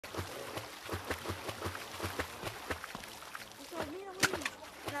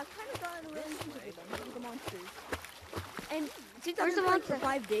monsters. And since Where's I've the been playing for monster?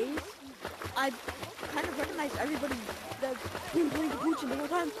 5 days, I've kind of recognized everybody that's been playing capuchin the whole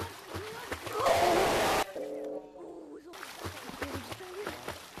time.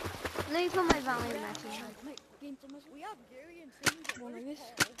 Let me put my volume matching. We have Gary and Sammy going like this.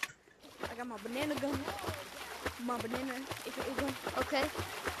 I got my banana gun. My banana AKA gun. Okay.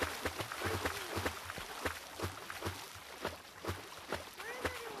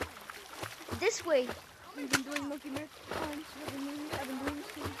 This way. We've been doing monkey marathons. I've been doing this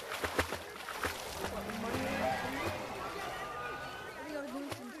thing. Monday. I think I was doing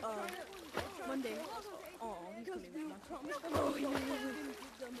since Monday. Oh, he's gonna be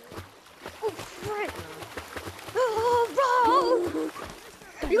Oh, frick. Oh, bro.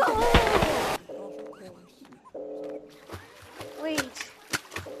 Yo. Wait.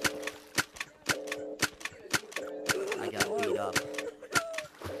 I got beat up.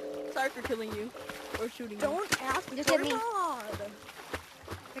 Sorry for killing you or shooting you. Don't ask Look at me. God.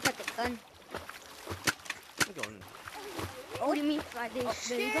 I got the gun. I'm going. What do you mean 5 days?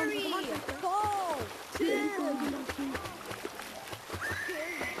 There you go. Gary, fall.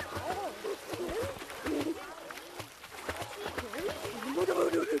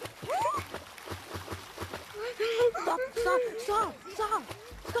 Stop.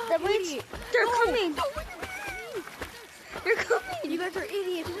 Wait, they're coming. They're coming. You guys are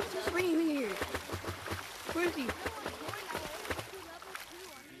idiots. Just bring him here. Where is he?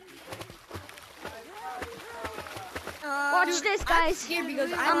 Watch this, guys. Scared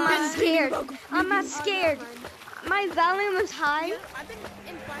because I'm not scared. I'm not scared. My volume is high. I've been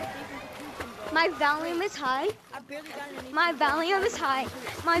in 5 days in My volume is high. I barely got any. My volume is high.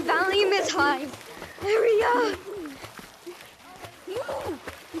 My volume is high. Hurry up. No!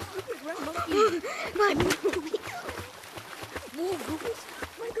 You stupid red monkey. My Whoa, Rufus.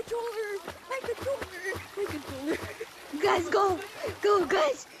 My controller. guys, go. Go,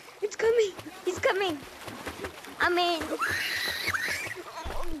 guys. It's coming. He's coming. I mean,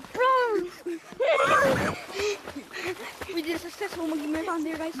 bro. We did a successful monkey marathon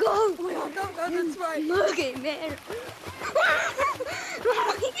there, guys. Go. Oh my god, no, that's right. Okay, man.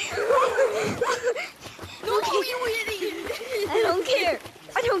 No, you idiot. I don't care.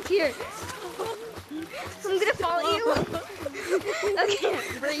 I don't care. I'm gonna follow you. I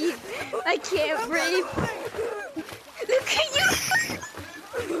can't breathe. I can't breathe. Look at you.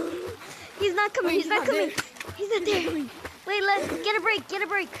 He's not coming. He's not coming. He's not there. Wait, let's get a break. Get a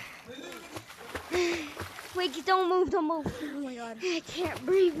break. Wait, don't move. Don't move. Oh my god. I can't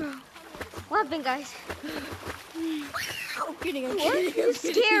breathe, bro. What happened, guys? I'm kidding. What? You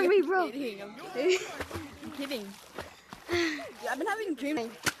scared me, bro. I'm kidding. I've been having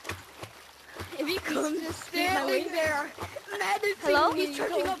dreams. If he comes just standing there, Hello? He's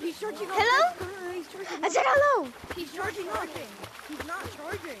charging up. Hello? I said hello. He's charging up. He's not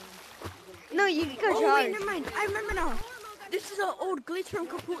charging. No, you can Oh charge. wait, never mind. I remember now. This is an old glitch from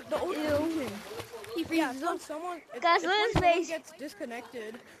the old Ew. Capuchin. He freezes up. Guys, look at his face. Gets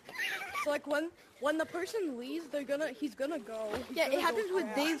disconnected. So like when the person leaves, he's gonna go. Yeah, it happens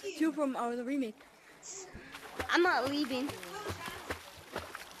with Dave too from the remake. I'm not leaving.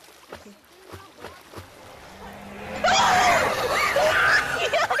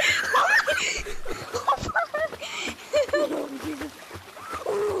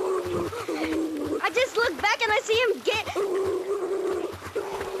 I just look back and I see him get.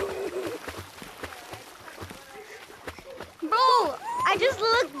 Bro, I just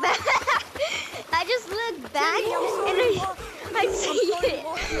look back. I just look back and I see it.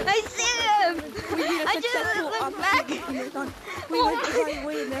 I see him. I just look back.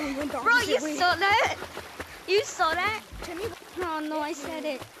 Bro, you saw that? You saw that? Oh no, I said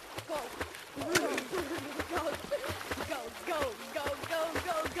it. Go.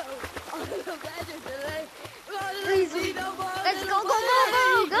 Please, let's go, go.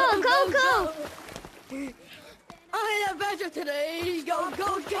 I have adventure today. Go.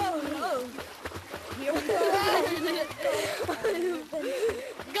 Here we go.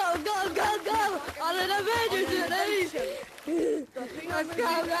 Go. On an adventure today. Let's go.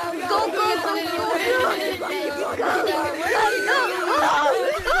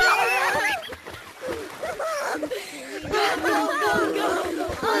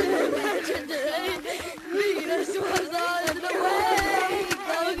 On an adventure today. Venus was on the way.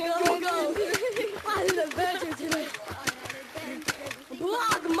 Go. On an adventure today.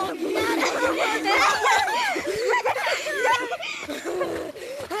 Block monkey.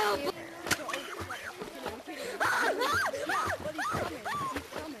 Help.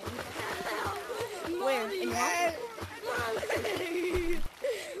 Where? In your house?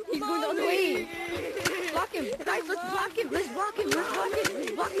 him. Guys, let's block him. Let's block him. Let's block him.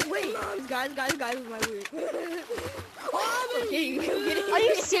 Let's block his way. Guys, with my way. I'm kidding. Are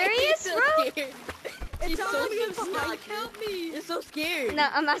you serious, bro? It's so scared. Help me. You're so scared. No,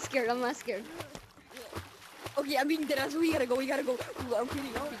 I'm not scared. I'm not scared. Okay, I'm being dead ass. We gotta go. I'm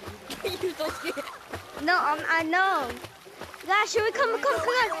kidding. You're so scared. No, I know. Guys, should we come on.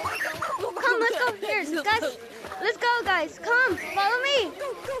 Come, let's go. Here, guys. Let's go, guys. Come, follow me.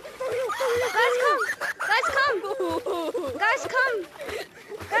 Guys, come.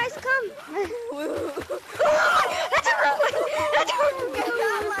 Guys, come. That's a wrong way. Get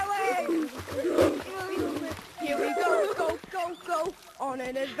out my way. Here we go. On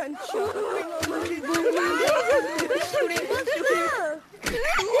an adventure.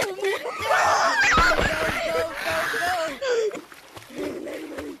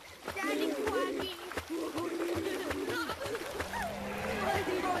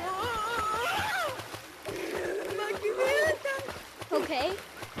 Okay,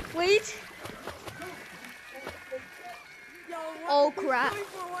 wait. Oh crap. Ooh!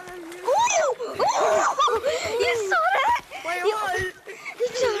 You saw that? Wait, You what?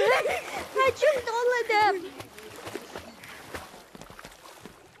 saw that? I tricked all of them.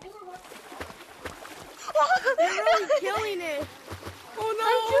 You're really killing it. Oh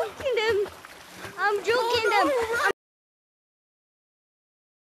no. I'm joking them.